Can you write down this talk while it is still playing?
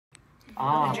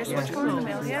Did you switch going to the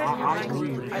mail yet? I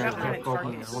agree. I got mine at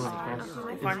Target.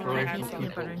 Finally had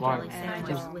peanut butter and some.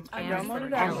 jelly sandwiches with I jams. downloaded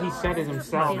it. As he said it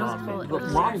himself, They don't call it look,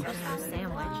 just mine's a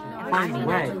sandwich. mine's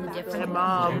red. Hey,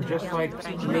 Mom. And just like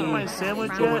Did me, you make my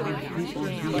sandwich so yet? when people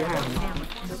DM,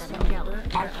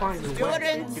 I find the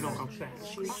way, you know what I'm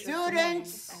saying?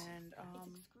 Students!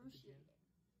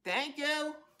 Thank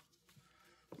you.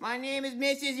 My name is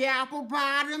Mrs.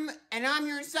 Applebottom, and I'm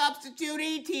your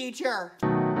substitute teacher.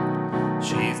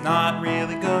 She's not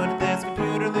really good at this,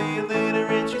 computerly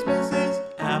illiterate. She's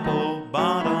Mrs.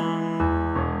 Applebottom.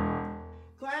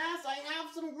 Class, I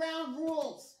have some ground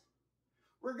rules.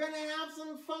 We're gonna have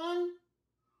some fun,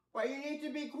 but you need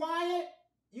to be quiet,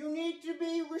 you need to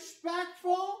be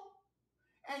respectful,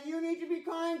 and you need to be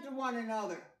kind to one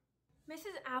another.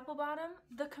 Mrs. Applebottom,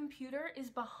 the computer is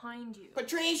behind you.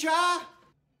 Patricia!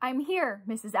 I'm here,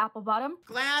 Mrs. Applebottom.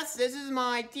 Class, this is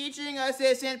my teaching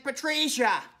assistant,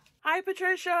 Patricia. Hi,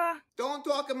 Patricia. Don't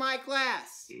talk in my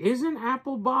class. Isn't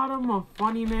Applebottom a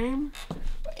funny name?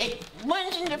 It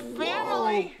runs in the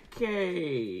family.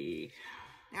 Okay.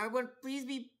 Now, everyone, please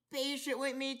be patient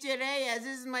with me today, as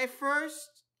this is my first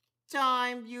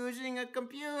time using a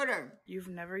computer. You've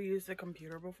never used a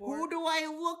computer before? Who do I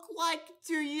look like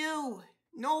to you?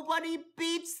 Nobody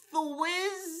beats the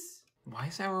Wiz? Why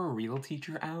is our real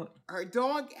teacher out? Our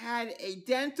dog had a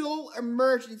dental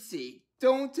emergency.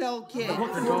 Don't tell kids.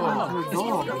 What the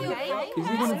dog? Is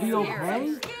he gonna be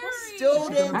okay?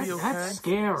 Students. That's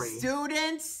scary.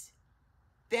 Students,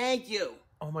 thank you.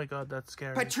 Oh my god, that's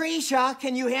scary. Patricia,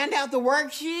 can you hand out the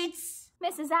worksheets?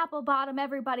 Mrs. Applebottom,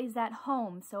 everybody's at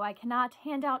home, so I cannot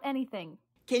hand out anything.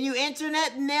 Can you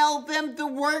internet mail them the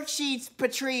worksheets,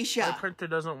 Patricia? My printer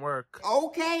doesn't work.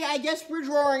 Okay, I guess we're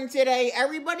drawing today.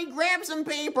 Everybody grab some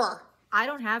paper. I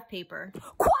don't have paper.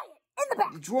 Quiet! In the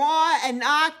back! Draw an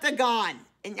octagon.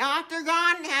 An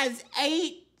octagon has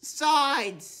 8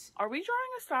 sides. Are we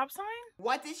drawing a stop sign?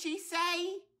 What did she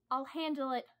say? I'll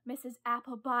handle it, Mrs.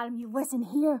 Applebottom. You listen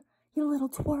here, you little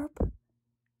twerp.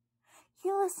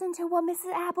 You listen to what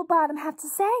Mrs. Applebottom have to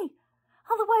say.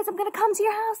 Otherwise, I'm gonna come to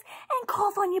your house and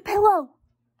cough on your pillow.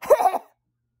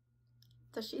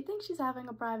 Does she think she's having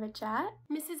a private chat?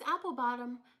 Mrs.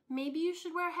 Applebottom, maybe you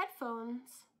should wear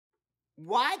headphones.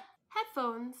 What?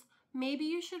 Headphones. Maybe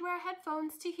you should wear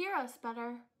headphones to hear us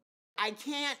better. I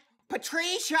can't.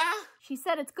 Patricia? She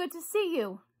said it's good to see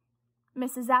you,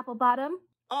 Mrs. Applebottom.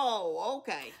 Oh,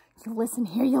 okay. You listen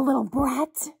here, you little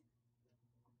brat.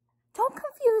 Don't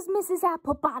confuse Mrs.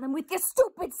 Applebottom with your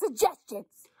stupid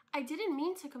suggestions. I didn't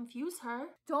mean to confuse her.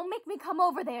 Don't make me come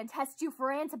over there and test you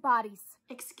for antibodies.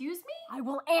 Excuse me? I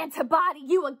will antibody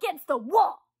you against the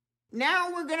wall.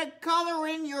 Now we're gonna color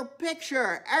in your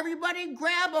picture. Everybody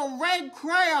grab a red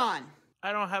crayon.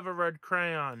 I don't have a red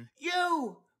crayon.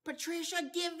 You! Patricia,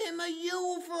 give him a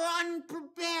U for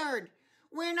unprepared.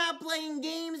 We're not playing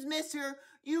games, mister.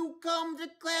 You come to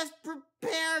class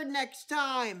prepared next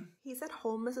time. He's at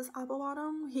home, Mrs.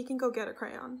 Applebottom. He can go get a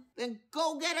crayon. Then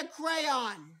go get a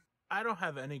crayon. I don't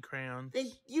have any crayons. Then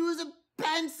use a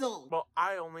pencil. Well,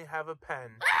 I only have a pen.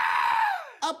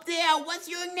 Up there, what's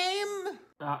your name?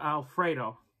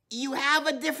 Alfredo. You have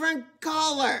a different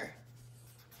color.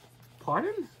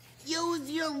 Pardon? Use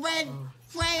your red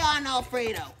crayon,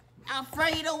 Alfredo.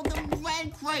 Alfredo, the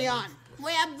red crayon.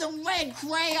 Grab the red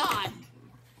crayon.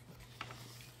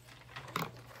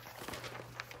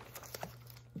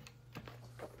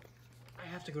 I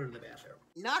have to go to the bathroom.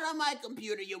 Not on my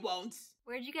computer, you won't.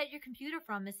 Where'd you get your computer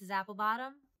from, Mrs.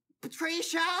 Applebottom?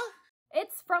 Patricia?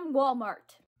 It's from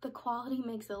Walmart. The quality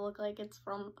makes it look like it's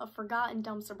from a forgotten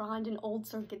dumpster behind an old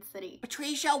Circuit City.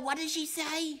 Patricia, what did she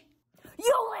say?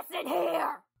 You listen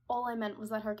here! All I meant was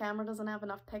that her camera doesn't have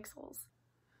enough pixels.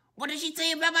 What did she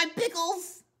say about my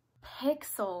pickles?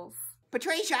 Pixels?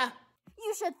 Patricia!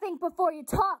 You should think before you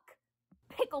talk,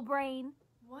 pickle brain.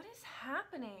 What is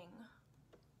happening?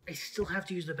 I still have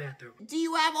to use the bathroom. Do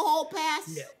you have a hall pass?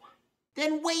 No.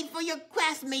 Then wait for your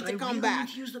classmate to come back. I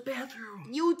need to use the bathroom.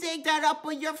 You take that up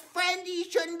with your friend. He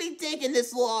shouldn't be taking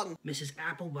this long. Mrs.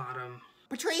 Applebottom.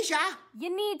 Patricia?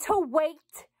 You need to wait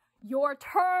your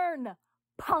turn,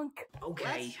 punk. Okay.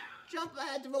 Let's jump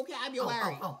ahead to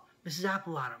vocabulary. Oh, Mrs.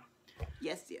 Applebottom.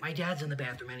 Yes, dear. My dad's in the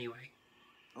bathroom anyway.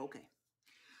 Okay.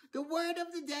 The word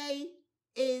of the day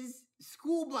is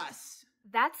school bus.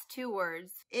 That's 2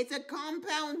 words. It's a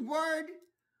compound word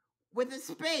with a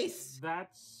space.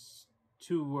 That's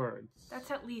 2 words.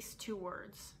 That's at least 2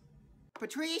 words.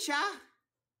 Patricia?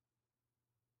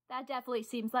 That definitely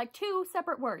seems like 2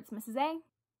 separate words, Mrs. A.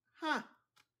 Huh.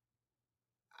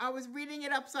 I was reading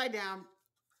it upside down.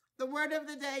 The word of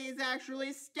the day is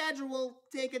actually schedule.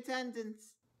 Take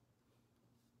attendance.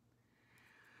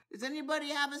 Does anybody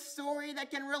have a story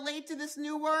that can relate to this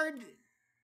new word?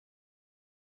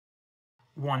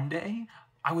 One day,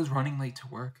 I was running late to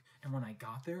work, and when I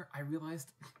got there, I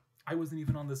realized I wasn't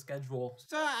even on the schedule.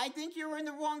 Sir, I think you were in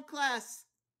the wrong class.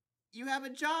 You have a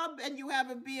job and you have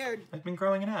a beard. I've been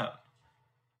growing it out.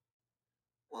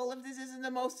 Well, if this isn't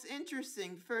the most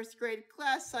interesting first grade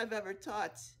class I've ever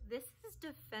taught. This is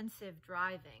defensive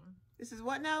driving. This is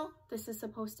what now? This is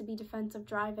supposed to be defensive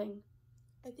driving.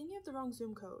 I think you have the wrong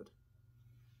Zoom code.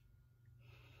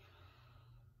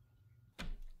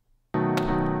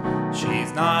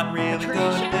 She's not really good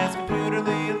at this